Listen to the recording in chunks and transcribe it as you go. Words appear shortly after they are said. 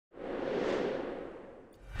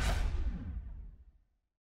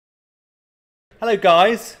Hello,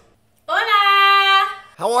 guys. Hola!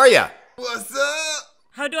 How are ya? What's up?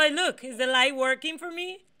 How do I look? Is the light working for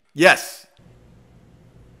me? Yes.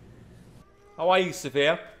 How are you,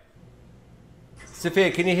 Sophia? Sophia,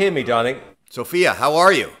 can you hear me, darling? Sophia, how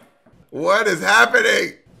are you? What is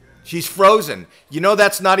happening? She's frozen. You know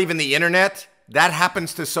that's not even the internet? That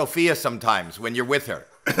happens to Sophia sometimes when you're with her.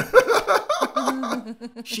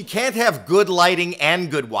 She can't have good lighting and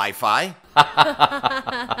good Wi-Fi.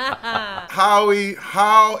 Howie,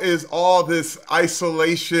 how is all this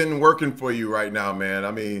isolation working for you right now, man?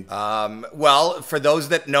 I mean... Well, for those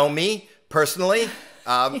that know me personally,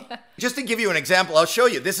 just to give you an example, I'll show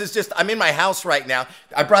you. This is just, I'm in my house right now.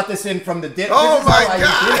 I brought this in from the dinner. Oh my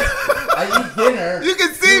God! I eat dinner. You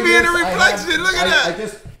can see me in the reflection. Look at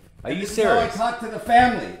that. Are you This is how I serious? talk to the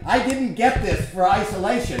family. I didn't get this for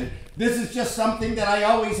isolation. This is just something that I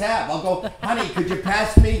always have. I'll go, honey, could you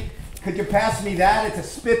pass me that? It's a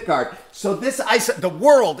spit guard. So the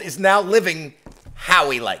world is now living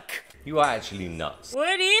Howie-like. You are actually nuts.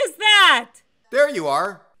 What is that? There you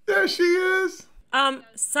are. There she is.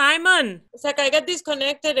 Simon. It's like I got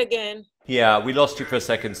disconnected again. Yeah, we lost you for a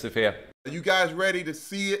second, Sophia. Are you guys ready to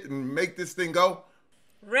see it and make this thing go?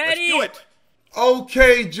 Ready? Let's do it.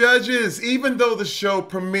 Okay, judges, even though the show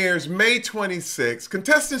premieres May 26,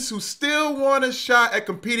 contestants who still want a shot at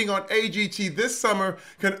competing on AGT this summer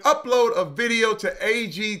can upload a video to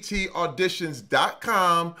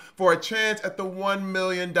agtauditions.com for a chance at the $1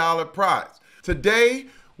 million prize. Today,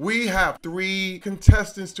 we have 3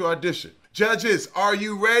 contestants to audition. Judges, are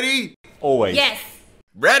you ready? Always. Yes.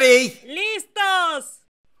 Ready? Listos.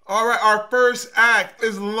 All right, our first act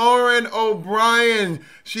is Lauren O'Brien.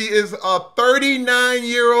 She is a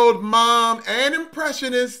 39-year-old mom and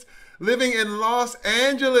impressionist living in Los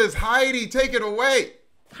Angeles. Heidi, take it away.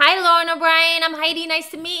 Hi, Lauren O'Brien. I'm Heidi.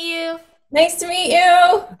 Nice to meet you. Nice to meet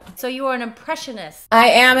you. So you are an impressionist. I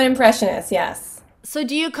am an impressionist, yes. So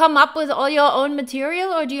do you come up with all your own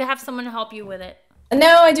material, or do you have someone to help you with it?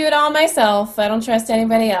 No, I do it all myself. I don't trust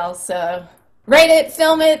anybody else. Write it,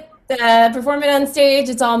 film it, perform it on stage.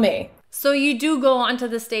 It's all me. So you do go onto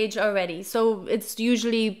the stage already. So it's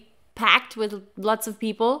usually packed with lots of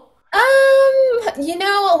people. You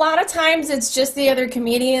know, a lot of times it's just the other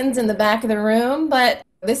comedians in the back of the room, but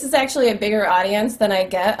this is actually a bigger audience than I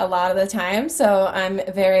get a lot of the time, so I'm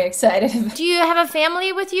very excited. Do you have a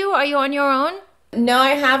family with you? Are you on your own? No, I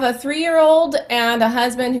have a 3-year-old and a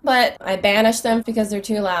husband, but I banish them because they're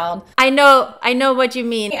too loud. I know what you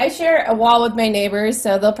mean. I share a wall with my neighbors,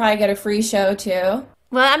 so they'll probably get a free show too.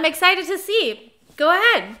 Well, I'm excited to see. Go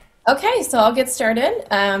ahead. Okay, so I'll get started.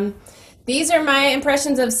 These are my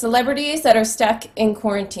impressions of celebrities that are stuck in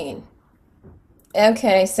quarantine.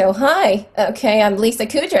 Okay, so hi. Okay, I'm Lisa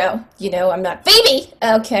Kudrow. You know, I'm not Phoebe.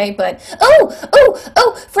 Okay, but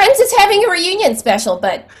Friends is having a reunion special,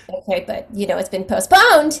 but you know, it's been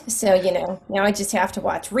postponed. So, you know, now I just have to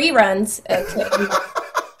watch reruns. Okay.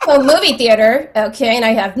 So movie theater. Okay, and I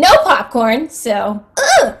have no popcorn. So,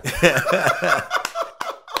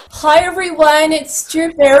 Hi everyone, it's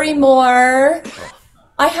Drew Barrymore.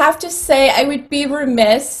 I have to say, I would be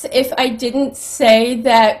remiss if I didn't say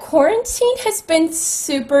that quarantine has been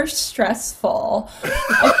super stressful.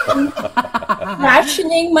 I've been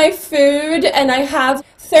rationing my food, and I have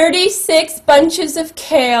 36 bunches of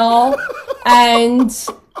kale and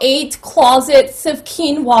 8 closets of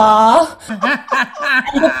quinoa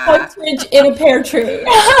and a partridge in a pear tree.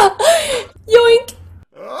 Yoink!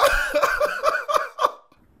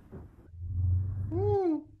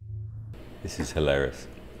 This is hilarious.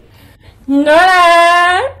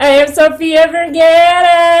 Hola, I am Sofia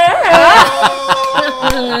Vergara.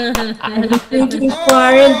 I'm drinking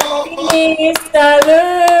quarantine.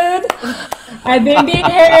 Salud. I've been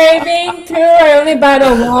behaving too. I only buy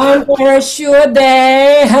the 1 pair of shoe a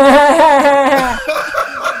day.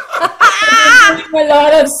 A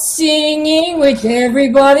lot of singing, which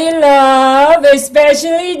everybody loves,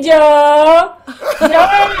 especially Joe.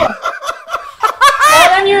 Joe, why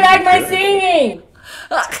don't you like my singing?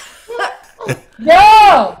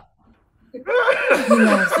 Joe!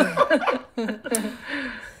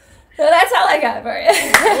 So that's all I got for you.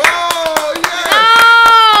 Whoa, yes!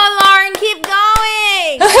 Oh, Lauren, keep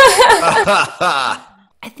going!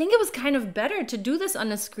 I think it was kind of better to do this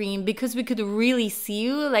on a screen because we could really see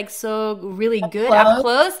you like so really good up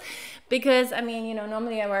close. Because, I mean, you know,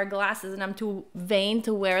 normally I wear glasses and I'm too vain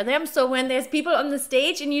to wear them. So when there's people on the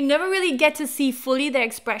stage and you never really get to see fully their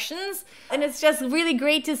expressions, and it's just really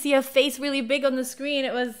great to see a face really big on the screen.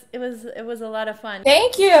 It was a lot of fun.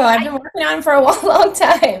 Thank you. I've been working on it for a long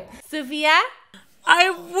time. Sophia? I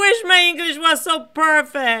wish my English was so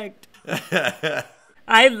perfect.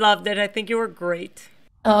 I loved it. I think you were great.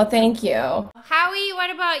 Oh, thank you. Howie,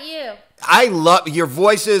 what about you? I love your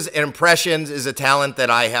voices and impressions is a talent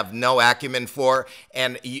that I have no acumen for,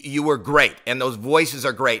 and you were great, and those voices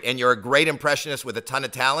are great, and you're a great impressionist with a ton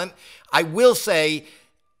of talent. I will say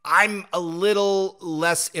I'm a little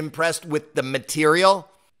less impressed with the material.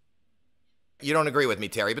 You don't agree with me,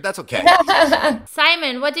 Terry, but that's okay.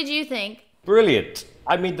 Simon, what did you think? Brilliant.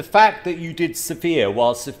 I mean, the fact that you did Sofia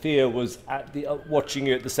while Sofia was at the watching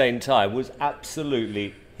you at the same time was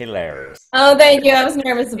absolutely hilarious. Oh, thank you. I was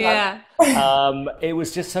nervous about it. It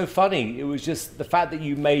was just so funny. It was just the fact that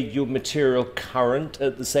you made your material current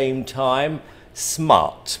at the same time.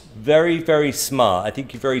 Smart. Very, very smart. I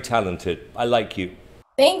think you're very talented. I like you.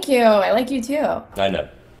 Thank you. I like you too. I know.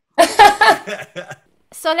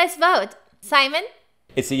 So let's vote. Simon?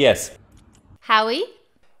 It's a yes. Howie?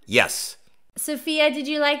 Yes. Sofia, did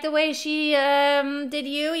you like the way she did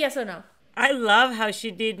you? Yes or no? I love how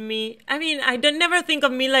she did me. I mean, I don't never think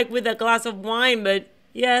of me like with a glass of wine, but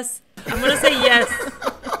yes. I'm going to say yes.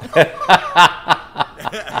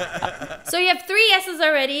 So you have 3 yeses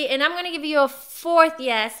already, and I'm going to give you a 4th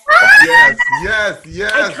yes. Yes, yes,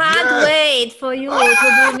 yes. I can't yes. wait for you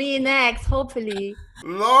to do me next, hopefully.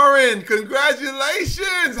 Lauren,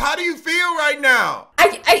 congratulations. How do you feel right now?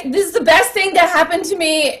 This is the best thing that happened to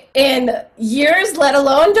me in years, let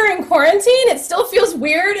alone during quarantine. It still feels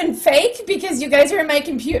weird and fake because you guys are in my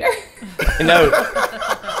computer. I know.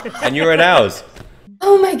 And you're in ours.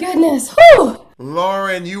 Oh my goodness. Whew.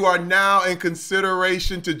 Lauren, you are now in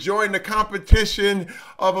consideration to join the competition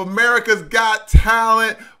of America's Got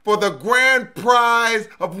Talent for the grand prize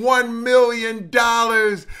of $1 million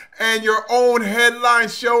and your own headline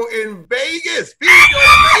show in Vegas. Feed your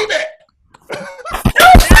baby.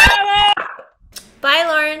 Bye,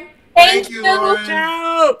 Lauren. Thank you. Lauren.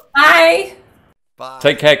 Ciao. Bye. Bye.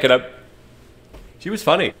 Take care, kiddo. She was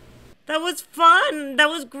funny. That was fun. That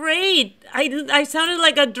was great. I sounded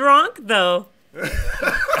like a drunk, though.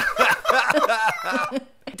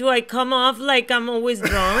 Do I come off like I'm always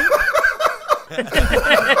drunk?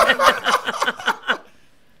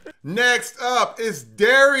 Next up is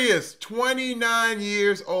Darius, 29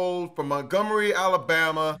 years old from Montgomery,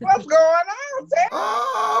 Alabama. What's going on, Sam?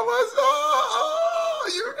 Oh, what's up?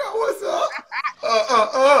 You know what's up.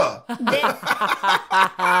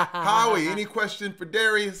 Howie, any question for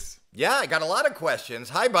Darius? Yeah, I got a lot of questions.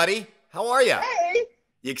 Hi, buddy. How are you? Hey,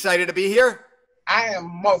 You excited to be here? I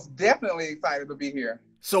am most definitely excited to be here.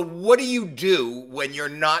 So what do you do when you're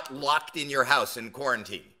not locked in your house in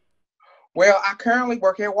quarantine? Well, I currently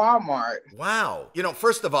work at Walmart. Wow. You know,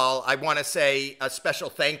 first of all, I want to say a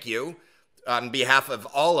special thank you on behalf of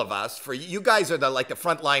all of us for you guys are the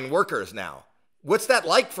frontline workers now. What's that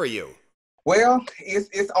like for you? Well,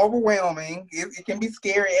 it's overwhelming. It can be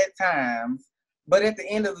scary at times. But at the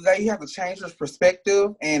end of the day, you have to change your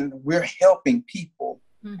perspective, and we're helping people.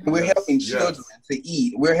 Mm-hmm. We're helping children to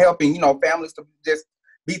eat. We're helping, families to just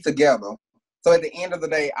be together. So at the end of the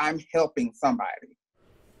day, I'm helping somebody.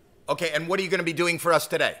 Okay, and what are you going to be doing for us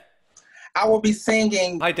today? I will be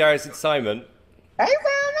singing. Hi, Darius. It's Simon. Hey,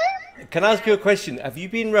 Simon. Can I ask you a question? Have you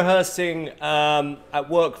been rehearsing at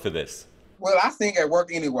work for this? Well, I sing at work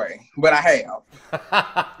anyway, but I have.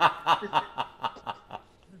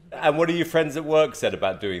 And what do your friends at work said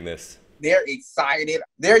about doing this? They're excited.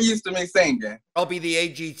 They're used to me singing. I'll be the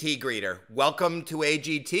AGT greeter. Welcome to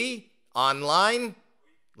AGT online.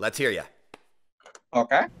 Let's hear you.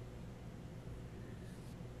 Okay.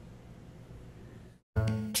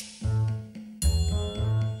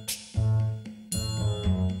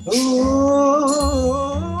 Ooh,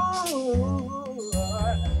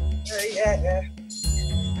 yeah.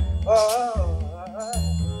 Oh.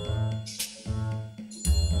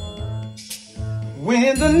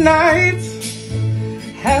 When the night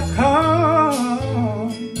has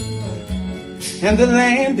come and the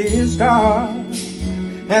land is dark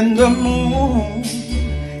and the moon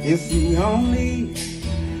is the only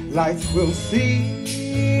light we'll see.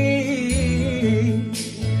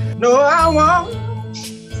 No, I won't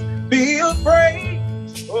be afraid.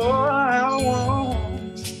 Oh, I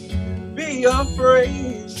won't be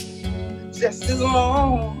afraid. Just as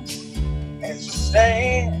long as you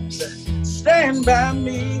stand by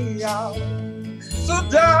me, y'all. So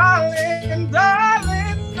darling, stand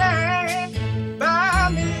by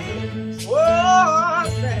me. Oh,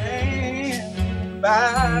 stand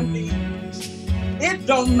by me. It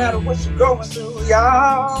don't matter what you're going through,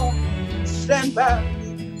 y'all. Stand by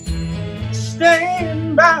me.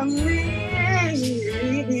 Stand by me.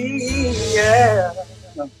 Yeah.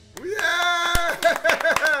 Yes!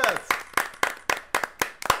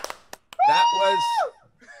 That was...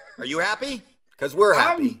 Are you happy? Because we're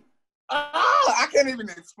happy. Oh, I can't even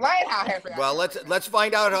explain how happy I am. Well, let's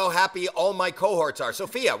find out how happy all my cohorts are.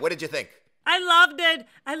 Sophia, what did you think? I loved it.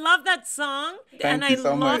 I love that song. Thank you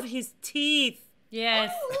so love much. his teeth.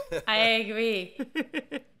 Yes, I agree.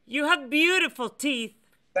 You have beautiful teeth.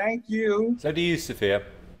 Thank you. So do you, Sophia.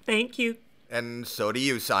 Thank you. And so do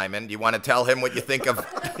you, Simon. Do you want to tell him what you think of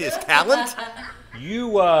his talent?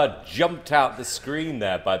 You jumped out the screen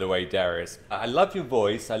there, by the way, Darius. I love your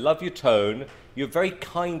voice. I love your tone. You have very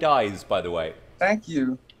kind eyes, by the way. Thank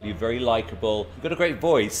you. You're very likable. You've got a great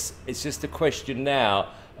voice. It's just a question now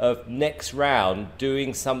of next round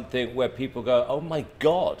doing something where people go, oh my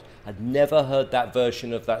God, I'd never heard that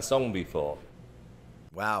version of that song before.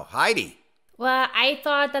 Wow. Heidi. Well, I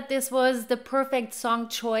thought that this was the perfect song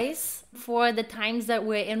choice for the times that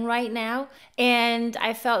we're in right now. And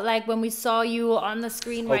I felt like when we saw you on the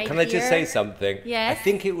screen right here... Can I just say something? Yes. I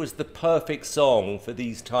think it was the perfect song for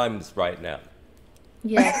these times right now.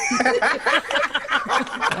 Yes.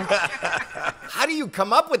 How do you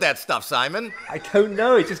come up with that stuff, Simon? I don't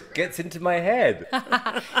know. It just gets into my head.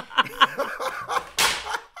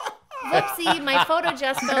 Whoopsie, my photo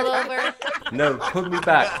just fell over. No, put me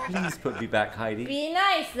back. Please put me back, Heidi. Be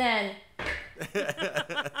nice then.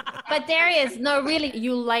 But Darius, no, really,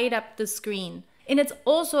 you light up the screen. And it's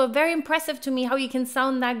also very impressive to me how you can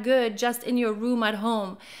sound that good just in your room at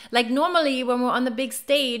home. Like normally when we're on the big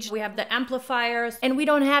stage, we have the amplifiers and we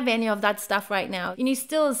don't have any of that stuff right now. And you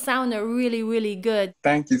still sound really, really good.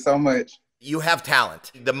 Thank you so much. You have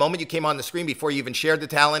talent. The moment you came on the screen, before you even shared the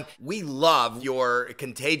talent, we love your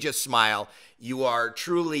contagious smile. You are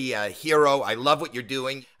truly a hero. I love what you're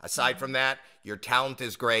doing. Aside from that, your talent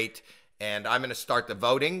is great. And I'm going to start the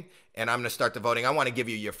voting. I want to give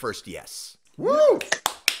you your first yes. Woo!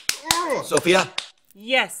 Sophia?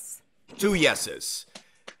 Yes. 2 yeses.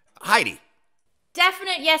 Heidi?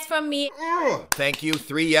 Definite yes from me. Thank you.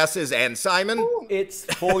 3 yeses. And Simon? It's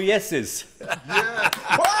 4 yeses. Whoa,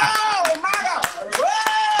 my God.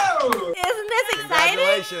 Whoa! Isn't this exciting?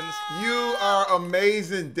 Congratulations. You are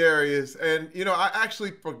amazing, Darius. And, you know, I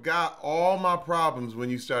actually forgot all my problems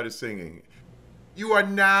when you started singing. You are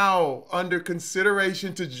now under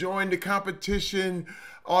consideration to join the competition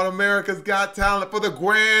on America's Got Talent for the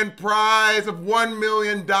grand prize of $1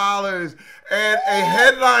 million and a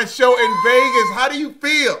headline show in Vegas. How do you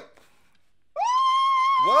feel?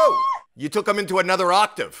 Whoa. You took him into another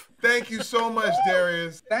octave. Thank you so much,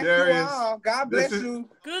 Darius. Thank Darius, you all. God bless you.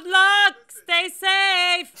 Good luck. Stay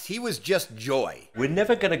safe. He was just joy. We're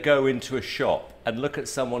never going to go into a shop and look at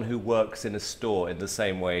someone who works in a store in the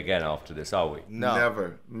same way again after this, are we? No.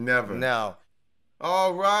 Never, never. No.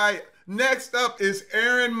 All right. Next up is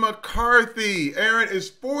Aaron McCarthy. Aaron is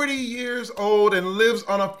 40 years old and lives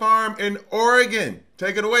on a farm in Oregon.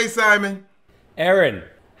 Take it away, Simon. Aaron,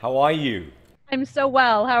 how are you? I'm so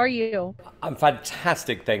well. How are you? I'm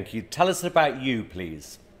fantastic, thank you. Tell us about you,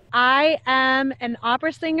 please. I am an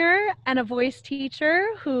opera singer and a voice teacher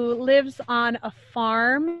who lives on a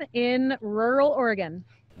farm in rural Oregon.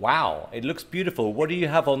 Wow, it looks beautiful. What do you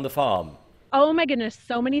have on the farm? Oh my goodness,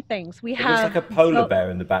 so many things. We It have looks like a polar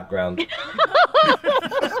bear in the background.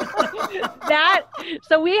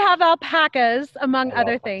 So we have alpacas, among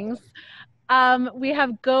other things. We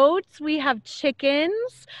have goats, we have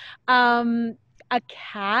chickens, a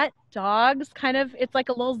cat, dogs, kind of, it's like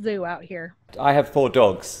a little zoo out here. I have 4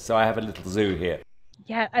 dogs, so I have a little zoo here.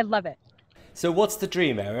 Yeah, I love it. So what's the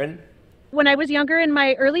dream, Aaron? When I was younger, in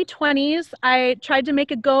my early 20s, I tried to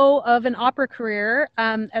make a go of an opera career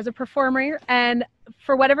as a performer. And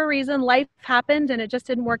for whatever reason, life happened and it just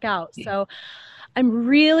didn't work out. So I'm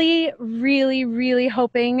really, really, really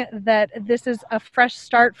hoping that this is a fresh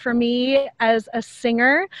start for me as a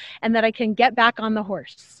singer and that I can get back on the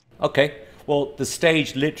horse. Okay, well, the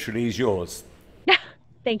stage literally is yours. Yeah,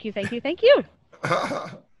 thank you, thank you, thank you.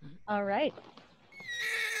 All right.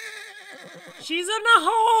 She's on a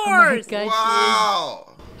horse. Oh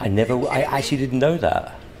Wow. I actually didn't know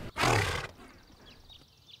that.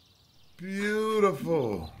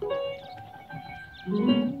 Beautiful.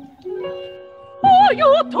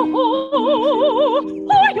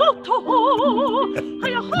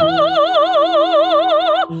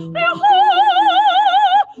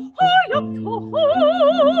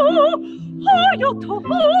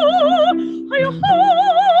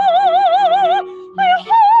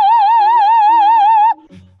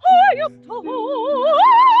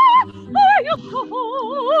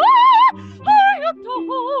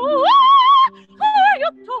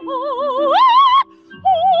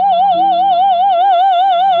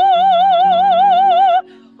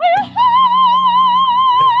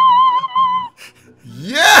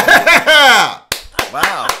 Yeah!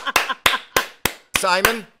 Wow.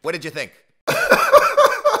 Simon, what did you think?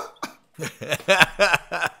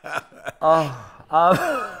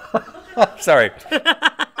 Sorry.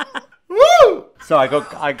 Woo! So I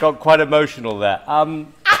got quite emotional there. That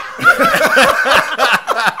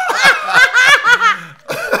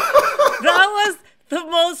was the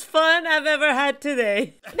most fun I've ever had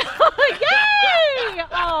today. Yay!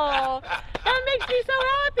 Oh, that makes me so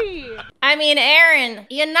happy. I mean, Aaron,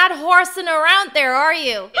 you're not horsing around there, are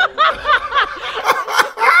you?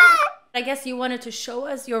 I guess you wanted to show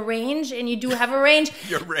us your range, and you do have a range.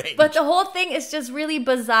 Your range. But the whole thing is just really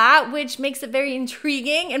bizarre, which makes it very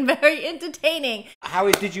intriguing and very entertaining.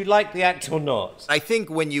 Howie, did you like the act or not? I think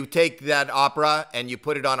when you take that opera and you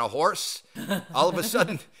put it on a horse, all of a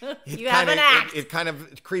sudden, You have an act. it kind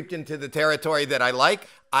of creeped into the territory that I like.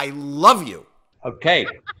 I love you. Okay,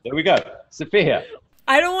 there we go. Sophia.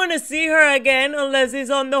 I don't want to see her again unless he's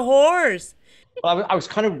on the horse. Well, I was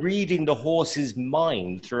kind of reading the horse's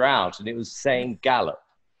mind throughout, and it was saying gallop.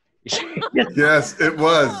 Yes, it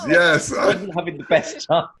was. Yes. I wasn't having the best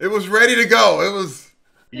time. It was ready to go. It was.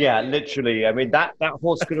 Yeah, literally. I mean, that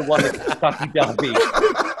horse could have won the Kentucky Derby.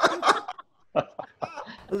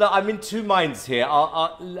 Look, I'm in two minds here.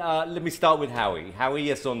 Let me start with Howie. Howie,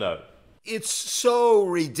 yes or no? It's so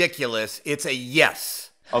ridiculous. It's a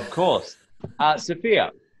yes. Of course.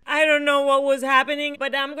 Sophia. I don't know what was happening,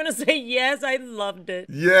 but I'm going to say yes. I loved it.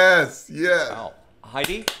 Yes, yeah. Oh,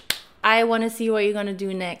 Heidi? I want to see what you're going to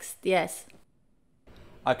do next. Yes.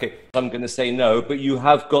 Okay, I'm going to say no, but you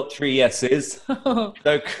have got 3 yeses. So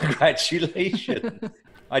congratulations.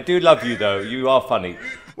 I do love you, though. You are funny.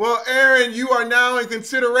 Well, Aaron, you are now in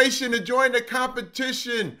consideration to join the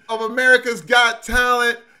competition of America's Got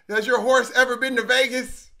Talent. Has your horse ever been to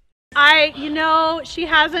Vegas? She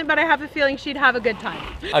hasn't, but I have a feeling she'd have a good time.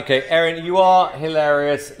 Okay, Aaron, you are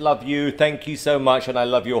hilarious. Love you. Thank you so much, and I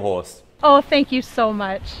love your horse. Oh, thank you so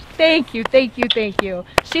much. Thank you, thank you, thank you.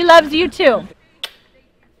 She loves you too.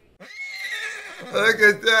 Look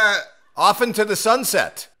at that. Off into the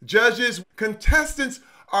sunset. Judges, contestants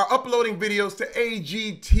are uploading videos to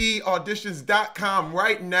agtauditions.com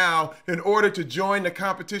right now in order to join the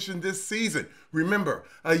competition this season. Remember,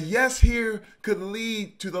 a yes here could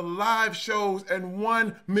lead to the live shows and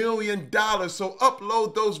 $1 million. So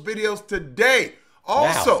upload those videos today.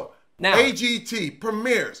 Also, Now. AGT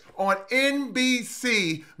premieres on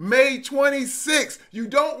NBC May 26th. You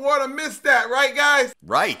don't want to miss that, right, guys?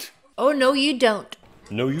 Right. Oh, no, you don't.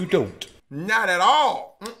 No, you don't. Not at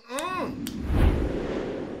all.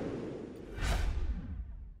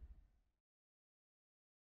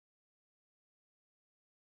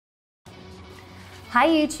 Hi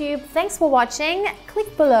YouTube, thanks for watching.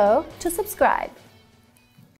 Click below to subscribe.